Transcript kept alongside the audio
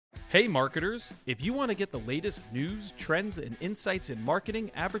Hey marketers, if you want to get the latest news, trends, and insights in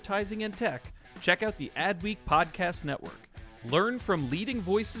marketing, advertising, and tech, check out the Adweek Podcast Network. Learn from leading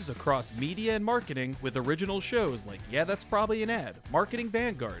voices across media and marketing with original shows like Yeah, That's Probably an Ad, Marketing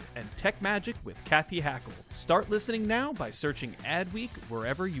Vanguard, and Tech Magic with Kathy Hackle. Start listening now by searching Adweek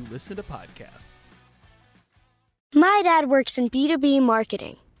wherever you listen to podcasts. My dad works in B2B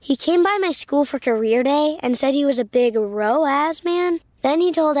marketing. He came by my school for career day and said he was a big ROAS man. Then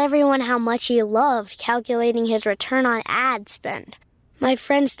he told everyone how much he loved calculating his return on ad spend. My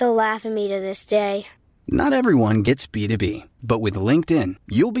friends still laugh at me to this day. Not everyone gets B2B, but with LinkedIn,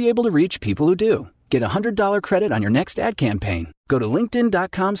 you'll be able to reach people who do. Get a $100 credit on your next ad campaign. Go to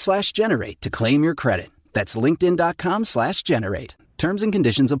linkedin.com/generate to claim your credit. That's linkedin.com/generate. Terms and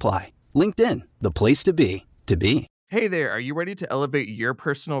conditions apply. LinkedIn, the place to be, to be. Hey there, are you ready to elevate your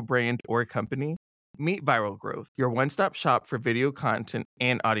personal brand or company? Meet Viral Growth, your one-stop shop for video content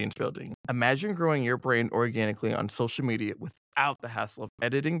and audience building. Imagine growing your brand organically on social media without the hassle of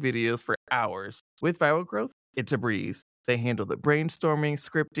editing videos for hours. With Viral Growth, it's a breeze. They handle the brainstorming,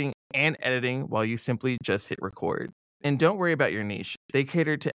 scripting, and editing while you simply just hit record. And don't worry about your niche. They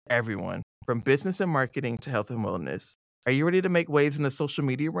cater to everyone, from business and marketing to health and wellness. Are you ready to make waves in the social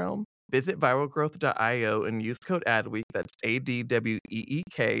media realm? Visit viralgrowth.io and use code ADWEEK, that's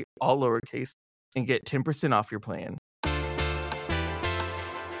ADWEEK, all lowercase, and get 10% off your plan.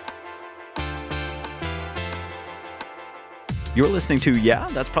 You're listening to Yeah,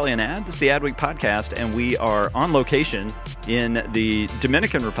 That's Probably an Ad. This is the Adweek Podcast, and we are on location in the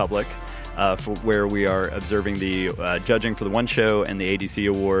Dominican Republic, where we are observing the judging for the One Show and the ADC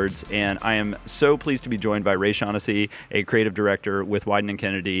Awards. And I am so pleased to be joined by Ray Shaughnessy, a creative director with Wieden &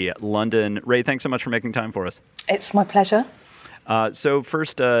 Kennedy, London. Ray, thanks so much for making time for us. It's my pleasure. So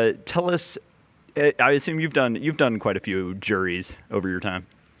first, tell us. I assume you've done quite a few juries over your time.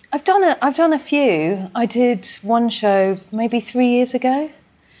 I've done a few. I did one show maybe 3 years ago,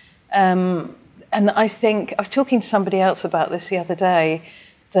 and I think I was talking to somebody else about this the other day,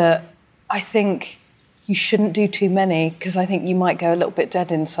 that I think you shouldn't do too many because I think you might go a little bit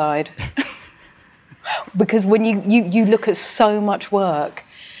dead inside. Because when you look at so much work,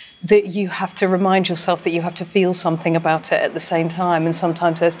 that you have to remind yourself that you have to feel something about it at the same time, and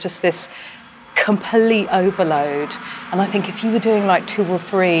sometimes there's just this complete overload. And I think if you were doing like 2 or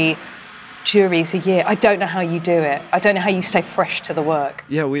 3 juries a year, I don't know how you do it. I don't know how you stay fresh to the work.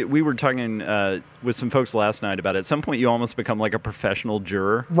 Yeah, we were talking with some folks last night about it. At some point, you almost become like a professional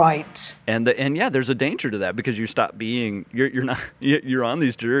juror, right? And yeah, there's a danger to that because you stop being you're on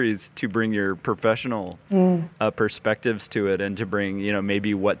these juries to bring your professional perspectives to it, and to bring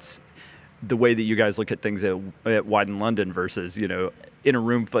maybe what's the way that you guys look at things at Wieden London versus in a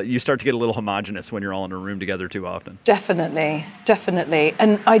room. You start to get a little homogenous when you're all in a room together too often. Definitely.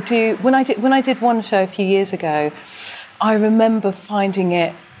 And when I did one show a few years ago, I remember finding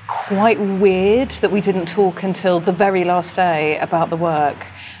it quite weird that we didn't talk until the very last day about the work.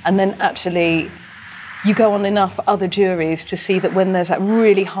 And then actually you go on enough other juries to see that when there's that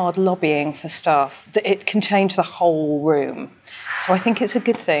really hard lobbying for stuff, that it can change the whole room. So I think it's a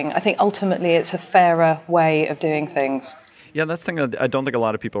good thing. I think ultimately it's a fairer way of doing things. Yeah, that's the thing. I don't think a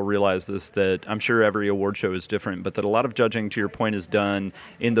lot of people realize this, that I'm sure every award show is different, but that a lot of judging, to your point, is done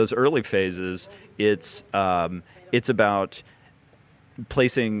in those early phases. It's about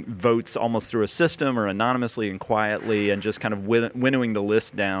placing votes almost through a system or anonymously and quietly, and just kind of winnowing the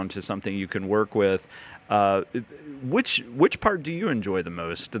list down to something you can work with. Which part do you enjoy the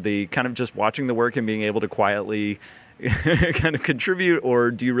most? The kind of just watching the work and being able to quietly kind of contribute,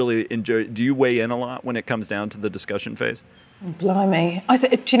 or do you really enjoy? Do you weigh in a lot when it comes down to the discussion phase? Blimey,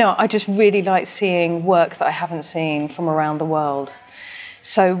 I just really like seeing work that I haven't seen from around the world.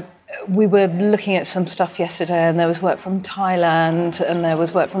 So we were looking at some stuff yesterday, and there was work from Thailand, and there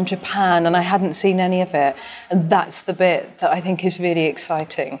was work from Japan, and I hadn't seen any of it. And that's the bit that I think is really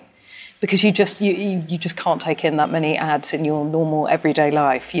exciting, because you just can't take in that many ads in your normal everyday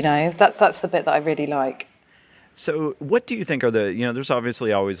life. That's the bit that I really like. So what do you think are there's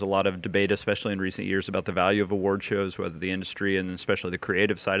obviously always a lot of debate, especially in recent years, about the value of award shows, whether the industry, and especially the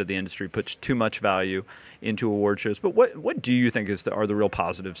creative side of the industry, puts too much value into award shows. But what do you think are the real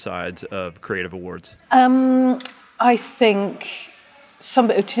positive sides of creative awards? I think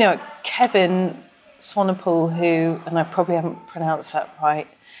Kevin Swanepoel, who, and I probably haven't pronounced that right,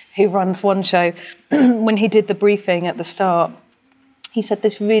 who runs One Show, when he did the briefing at the start, he said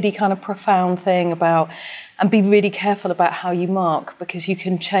this really kind of profound thing about, and be really careful about how you mark, because you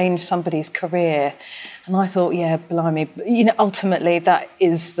can change somebody's career. And I thought, yeah, blimey, ultimately that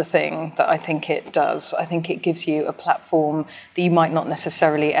is the thing that I think it does. I think it gives you a platform that you might not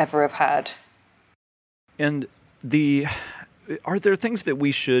necessarily ever have had. And are there things that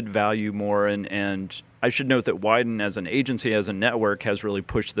we should value more? And I should note that Wieden as an agency, as a network, has really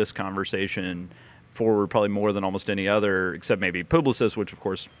pushed this conversation forward probably more than almost any other, except maybe Publicis, which of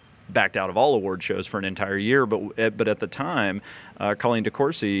course backed out of all award shows for an entire year. But at the time, Colleen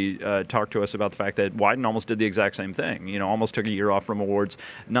DeCourcy talked to us about the fact that Wieden almost did the exact same thing. Almost took a year off from awards,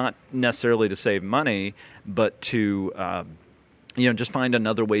 not necessarily to save money, but to just find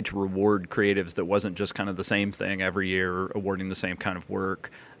another way to reward creatives that wasn't just kind of the same thing every year, awarding the same kind of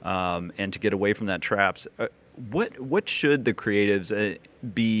work, and to get away from that traps. What should the creatives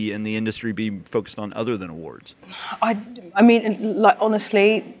be in the industry be focused on other than awards? I mean,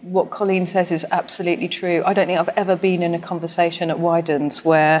 honestly, what Colleen says is absolutely true. I don't think I've ever been in a conversation at Wieden's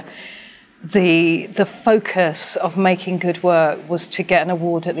where the focus of making good work was to get an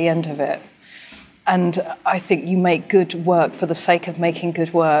award at the end of it. And I think you make good work for the sake of making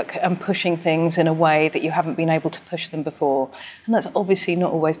good work and pushing things in a way that you haven't been able to push them before. And that's obviously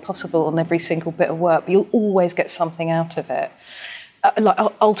not always possible on every single bit of work, but you'll always get something out of it.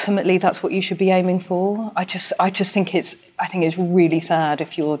 Ultimately, that's what you should be aiming for. I just think it's really sad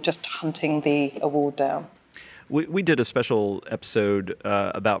if you're just hunting the award down. We did a special episode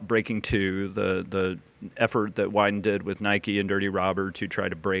about Breaking 2, the effort that Wieden did with Nike and Dirty Robber to try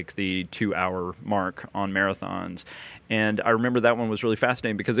to break the 2-hour mark on marathons. And I remember that one was really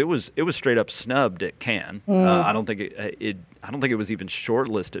fascinating because it was straight up snubbed at Cannes. I don't think it was even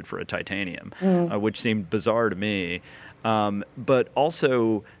shortlisted for a Titanium, which seemed bizarre to me. But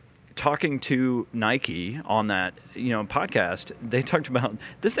also, talking to Nike on that podcast, they talked about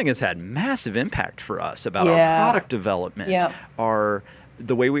this thing has had massive impact for us about our product development,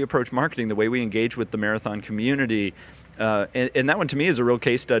 the way we approach marketing, the way we engage with the marathon community, and that one to me is a real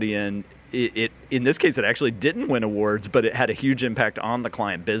case study. In this case, it actually didn't win awards, but it had a huge impact on the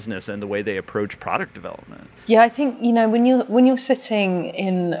client business and the way they approach product development. Yeah, I think when you're sitting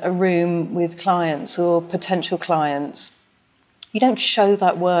in a room with clients or potential clients, you don't show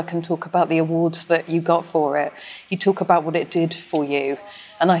that work and talk about the awards that you got for it. You talk about what it did for you.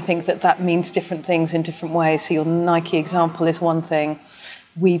 And I think that means different things in different ways. So your Nike example is one thing.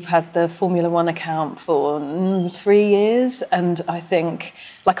 We've had the Formula One account for 3 years. And I think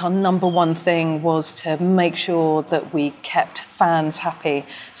our number one thing was to make sure that we kept fans happy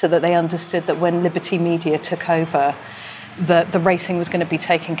so that they understood that when Liberty Media took over, that the racing was going to be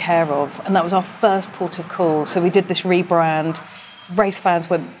taken care of. And that was our first port of call. So we did this rebrand. Race fans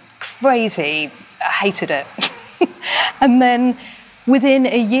went crazy, hated it. And then within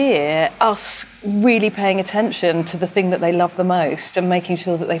a year, us really paying attention to the thing that they love the most and making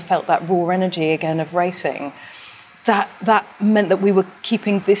sure that they felt that raw energy again of racing, that meant that we were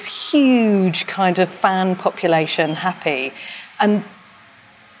keeping this huge kind of fan population happy. And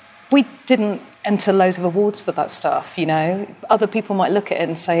we didn't enter loads of awards for that stuff, Other people might look at it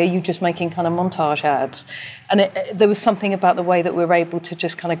and say, are you just making kind of montage ads? And there was something about the way that we were able to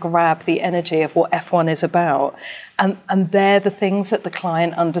just kind of grab the energy of what F1 is about. And they're the things that the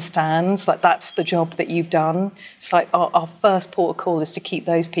client understands. That's the job that you've done. It's our first port of call is to keep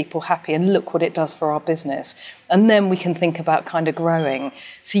those people happy and look what it does for our business. And then we can think about kind of growing.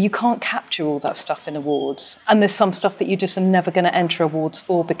 So you can't capture all that stuff in awards. And there's some stuff that you just are never going to enter awards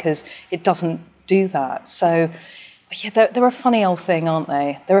for because it doesn't do that. So yeah, they're a funny old thing, aren't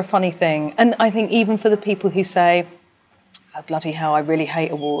they? They're a funny thing. And I think even for the people who say, oh, bloody hell, I really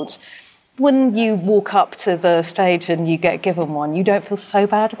hate awards, when you walk up to the stage and you get given one, you don't feel so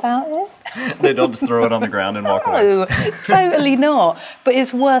bad about it. They don't just throw it on the ground and walk away. No, totally not. But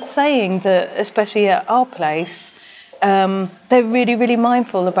it's worth saying that, especially at our place, they're really, really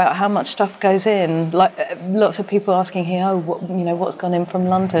mindful about how much stuff goes in. Lots of people asking here, what's gone in from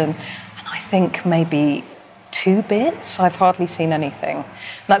London? And I think maybe 2 bits. I've hardly seen anything. And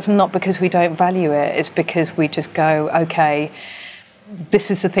that's not because we don't value it. It's because we just go, okay,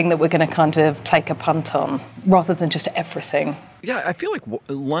 this is the thing that we're going to kind of take a punt on, rather than just everything. Yeah, I feel like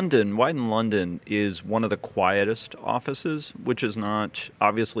Wieden London is one of the quietest offices, which is not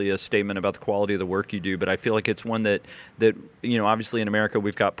obviously a statement about the quality of the work you do, but I feel like it's one that obviously in America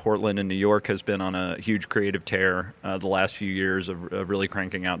we've got Portland and New York has been on a huge creative tear the last few years of really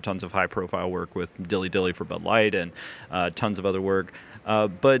cranking out tons of high-profile work with Dilly Dilly for Bud Light and tons of other work.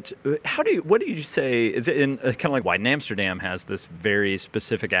 But what do you say, is it in kind of like Wieden Amsterdam has this very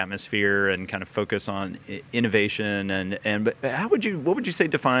specific atmosphere and kind of focus on innovation but what would you say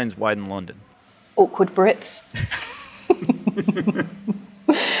defines Wide in London? Awkward Brits.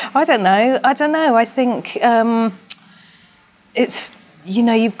 I don't know. I think it's,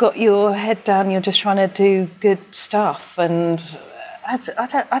 you've got your head down, you're just trying to do good stuff, and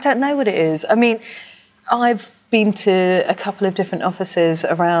I don't know what it is. I mean, I've been to a couple of different offices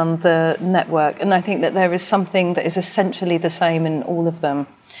around the network, and I think that there is something that is essentially the same in all of them.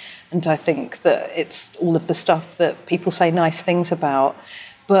 And I think that it's all of the stuff that people say nice things about.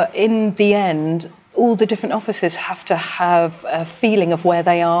 But in the end, all the different offices have to have a feeling of where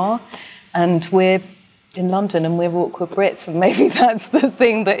they are. And we're in London and we're Awkward Brits, and maybe that's the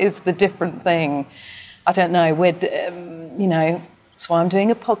thing that is the different thing. I don't know. We're, that's why I'm doing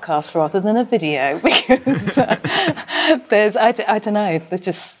a podcast rather than a video, because I don't know, there's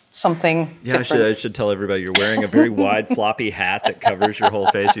just something different. I should tell everybody you're wearing a very wide floppy hat that covers your whole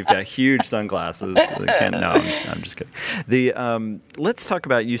face. You've got huge sunglasses. I'm just kidding. Let's talk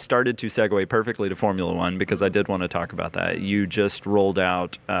about, you started to segue perfectly to Formula One, because I did want to talk about that. You just rolled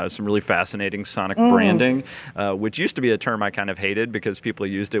out some really fascinating sonic branding, which used to be a term I kind of hated because people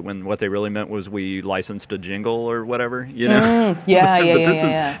used it when what they really meant was we licensed a jingle or whatever, Yeah. But this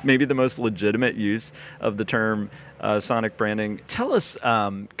is maybe the most legitimate use of the term sonic branding. Tell us,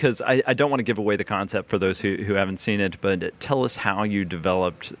 because I don't want to give away the concept for those who haven't seen it, but tell us how you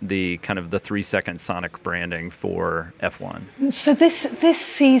developed the kind of the 3-second sonic branding for F1. So this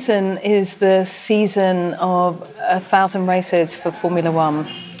season is the season of 1,000 races for Formula One.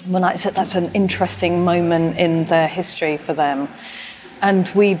 Well, that's an interesting moment in their history for them. And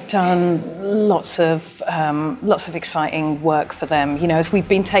we've done lots of exciting work for them. As we've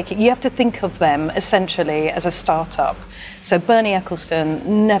been you have to think of them essentially as a startup. So Bernie Ecclestone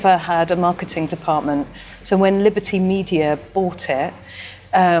never had a marketing department. So when Liberty Media bought it,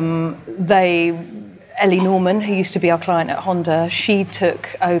 Ellie Norman, who used to be our client at Honda, she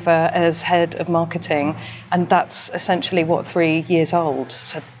took over as head of marketing, and that's essentially 3 years old.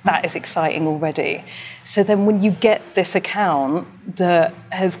 So that is exciting already. So then when you get this account that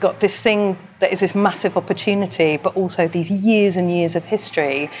has got this thing that is this massive opportunity, but also these years and years of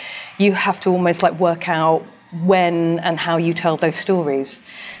history, you have to almost work out when and how you tell those stories.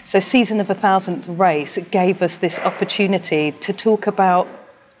 So season of 1,000th race, it gave us this opportunity to talk about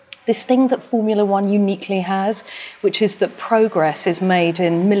this thing that Formula One uniquely has, which is that progress is made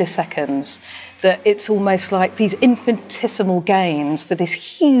in milliseconds, that it's almost like these infinitesimal gains for this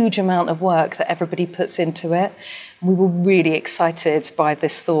huge amount of work that everybody puts into it. We were really excited by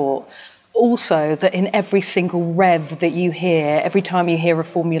this thought. Also, that in every single rev that you hear, every time you hear a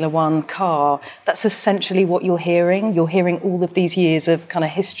Formula One car, that's essentially what you're hearing. You're hearing all of these years of kind of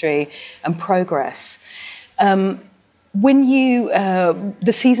history and progress.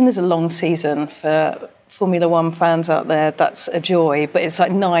 The season is a long season for Formula One fans out there. That's a joy, but it's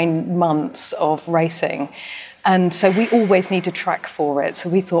 9 months of racing. And so we always need a track for it. So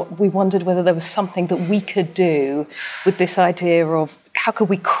we wondered whether there was something that we could do with this idea of how could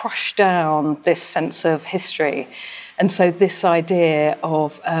we crush down this sense of history. And so this idea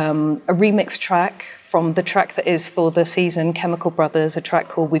of a remix track from the track that is for the season, Chemical Brothers, a track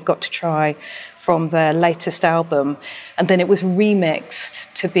called We've Got to Try, from their latest album, and then it was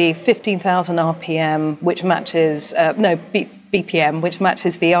remixed to be 15,000 RPM, which matches BPM, which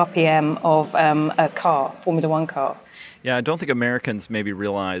matches the RPM of a car, Formula One car. Yeah, I don't think Americans maybe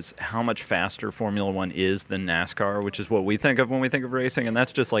realize how much faster Formula One is than NASCAR, which is what we think of when we think of racing, and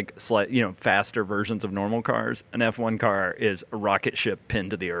that's just faster versions of normal cars. An F1 car is a rocket ship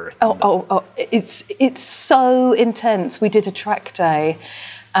pinned to the earth. It's so intense. We did a track day.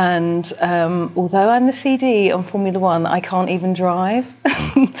 And although I'm the CD on Formula One, I can't even drive.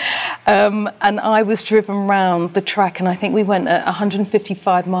 And I was driven around the track, and I think we went at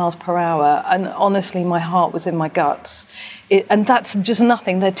 155 miles per hour. And honestly, my heart was in my guts. And that's just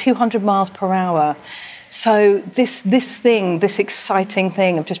nothing. They're 200 miles per hour. So this exciting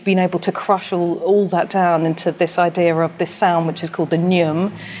thing of just being able to crush all that down into this idea of this sound, which is called the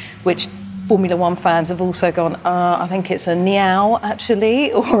Nyum, which Formula One fans have also gone, I think it's a meow,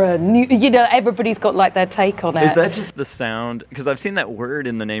 actually, or a new, everybody's got their take on it. Is that just the sound? Because I've seen that word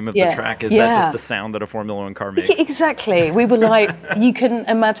in the name of the track. Is that just the sound that a Formula One car makes? Exactly. We were you can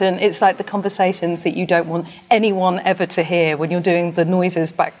imagine, it's like the conversations that you don't want anyone ever to hear when you're doing the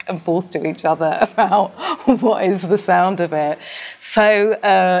noises back and forth to each other about what is the sound of it. So,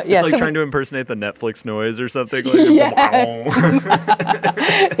 It's trying to impersonate the Netflix noise or something.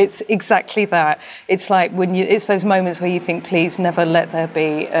 It's exactly that. It's like it's those moments where you think, please never let there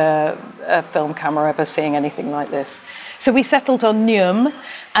be a film camera ever seeing anything like this. So we settled on Neum,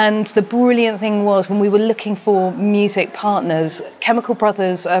 and the brilliant thing was when we were looking for music partners, Chemical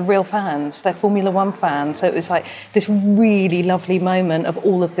Brothers are real fans. They're Formula One fans. So it was like this really lovely moment of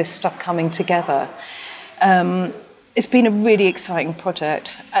all of this stuff coming together. It's been a really exciting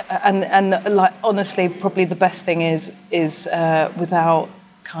project, and like honestly, probably the best thing is without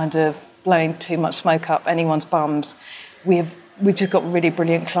kind of blowing too much smoke up anyone's bums, we've just got really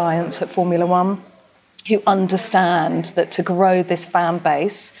brilliant clients at Formula One who understand that to grow this fan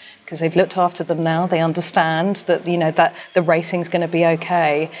base, because they've looked after them now, they understand that that the racing's going to be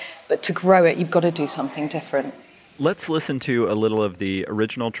okay, but to grow it, you've got to do something different. Let's listen to a little of the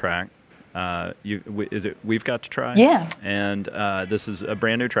original track. Is it We've Got to Try? Yeah. And this is a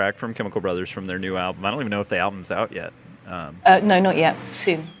brand new track from Chemical Brothers from their new album. I don't even know if the album's out yet. No, not yet.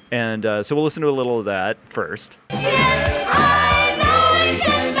 Soon. And so we'll listen to a little of that first. Yes, I know we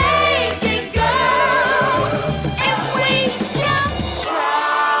can make it, girl, if we just try.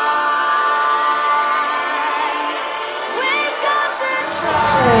 We've got to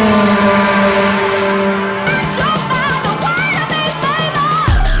try. Don't find a way to be famous.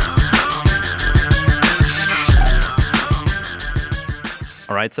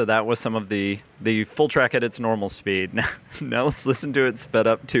 All right, so that was some of the full track at its normal speed. Now let's listen to it sped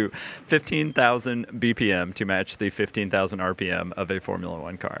up to 15,000 BPM to match the 15,000 RPM of a Formula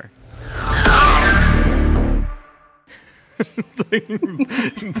One car. It's like,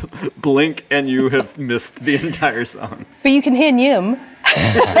 blink and you have missed the entire song. But you can hear Neum.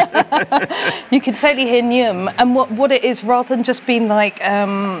 You can totally hear Neum. And what it is, rather than just being like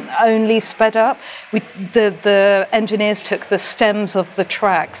only sped up, the engineers took the stems of the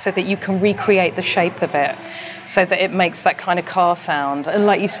track so that you can recreate the shape of it, so that it makes that kind of car sound. And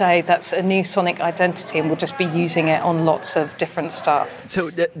like you say, that's a new sonic identity, and we'll just be using it on lots of different stuff. So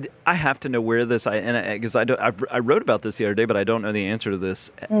I have to know where this, because I wrote about this the other day, but I don't know the answer to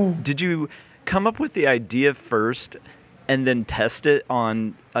this. Did you come up with the idea first and then test it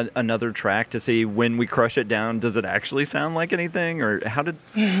on another track to see when we crush it down, does it actually sound like anything, or how did?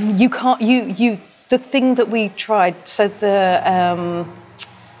 You can't. The thing that we tried. So the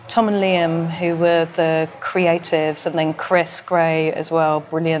Tom and Liam, who were the creatives, and then Chris Gray as well,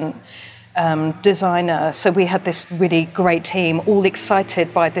 brilliant designer. So we had this really great team, all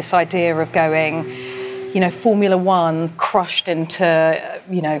excited by this idea of going, Formula One crushed into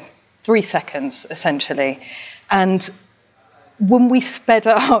 3 seconds essentially, and when we sped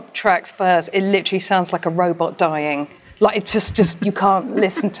up tracks first, it literally sounds like a robot dying. Like, it's just you can't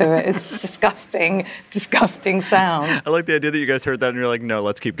listen to it. It's disgusting sound. I like the idea that you guys heard that and you're like, no,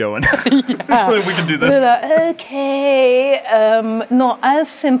 let's keep going. Yeah. We can do this. We're like, okay. Not as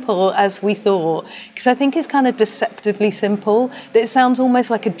simple as we thought, because I think it's kind of deceptively simple. It sounds almost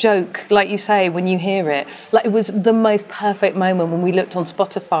like a joke, like you say, when you hear it. Like, it was the most perfect moment when we looked on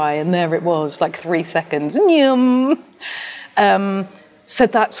Spotify and there it was, like 3 seconds. So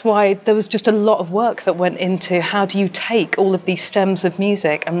that's why there was just a lot of work that went into how do you take all of these stems of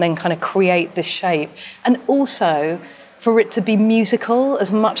music and then kind of create this shape. And also for it to be musical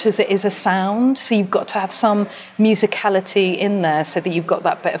as much as it is a sound. So you've got to have some musicality in there so that you've got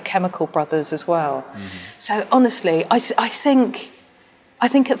that bit of Chemical Brothers as well. Mm-hmm. So honestly, I think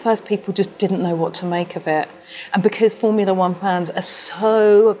at first people just didn't know what to make of it. And because Formula One fans are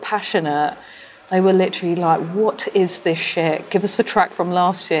so passionate, they were literally like, what is this shit? Give us the track from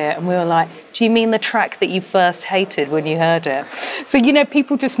last year. And we were like, do you mean the track that you first hated when you heard it? So,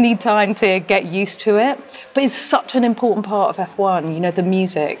 people just need time to get used to it. But it's such an important part of F1, the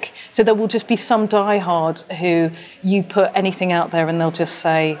music. So there will just be some diehards who you put anything out there and they'll just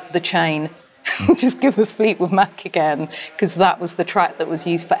say, The Chain. Just give us Fleetwood Mac again, because that was the track that was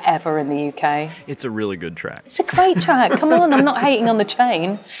used forever in the UK. It's a really good track. It's a great track. Come on, I'm not hating on The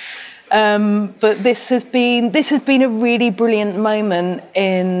Chain. But this has been a really brilliant moment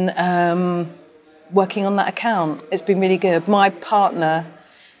in working on that account. It's been really good. My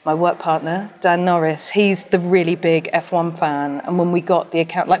work partner, Dan Norris, he's the really big F1 fan. And when we got the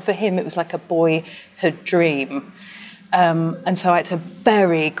account, like for him, it was like a boyhood dream. And so I had to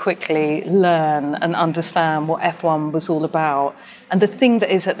very quickly learn and understand what F1 was all about. And the thing that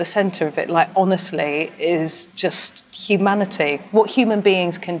is at the centre of it, like honestly, is just humanity, what human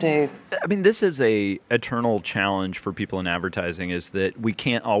beings can do. I mean, this is a eternal challenge for people in advertising, is that we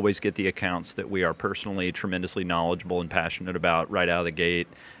can't always get the accounts that we are personally tremendously knowledgeable and passionate about right out of the gate.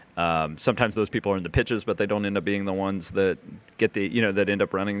 Sometimes those people are in the pitches, but they don't end up being the ones that get that end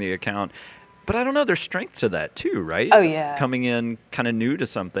up running the account. But I don't know, there's strength to that too, right? Oh, yeah. Coming in kind of new to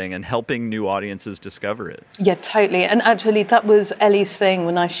something and helping new audiences discover it. Yeah, totally. And actually, that was Ellie's thing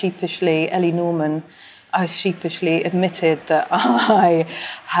when Ellie Norman, I sheepishly admitted that I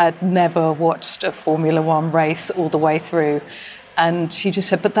had never watched a Formula One race all the way through. And she just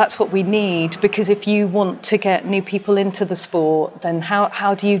said, but that's what we need, because if you want to get new people into the sport, then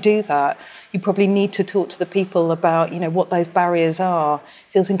how do you do that? You probably need to talk to the people about, what those barriers are.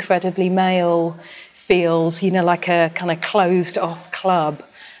 It feels incredibly male, feels, like a kind of closed off club.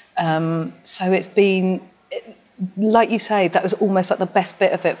 So it's been, like you say, that was almost like the best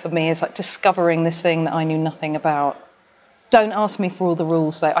bit of it for me, is like discovering this thing that I knew nothing about. Don't ask me for all the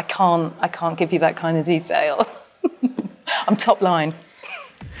rules though. I can't give you that kind of detail. I'm top line.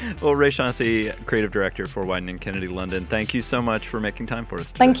 Well, Ray Shaughnessy, Creative Director for Wieden & Kennedy London, thank you so much for making time for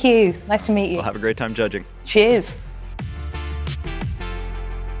us today. Thank you. Nice to meet you. We'll have a great time judging. Cheers.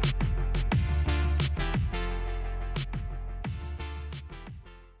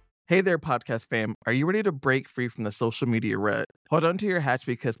 Hey there, podcast fam. Are you ready to break free from the social media rut? Hold on to your hatch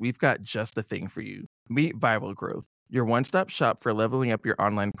because we've got just the thing for you. Meet Viral Growth, your one-stop shop for leveling up your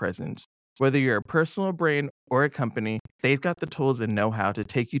online presence. Whether you're a personal brand or a company, they've got the tools and know-how to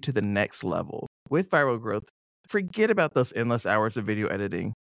take you to the next level. With Viral Growth, forget about those endless hours of video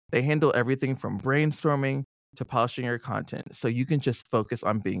editing. They handle everything from brainstorming to polishing your content so you can just focus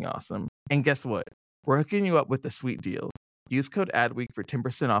on being awesome. And guess what? We're hooking you up with a sweet deal. Use code ADWEEK for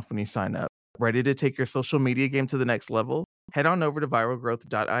 10% off when you sign up. Ready to take your social media game to the next level? Head on over to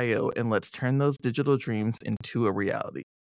viralgrowth.io and let's turn those digital dreams into a reality.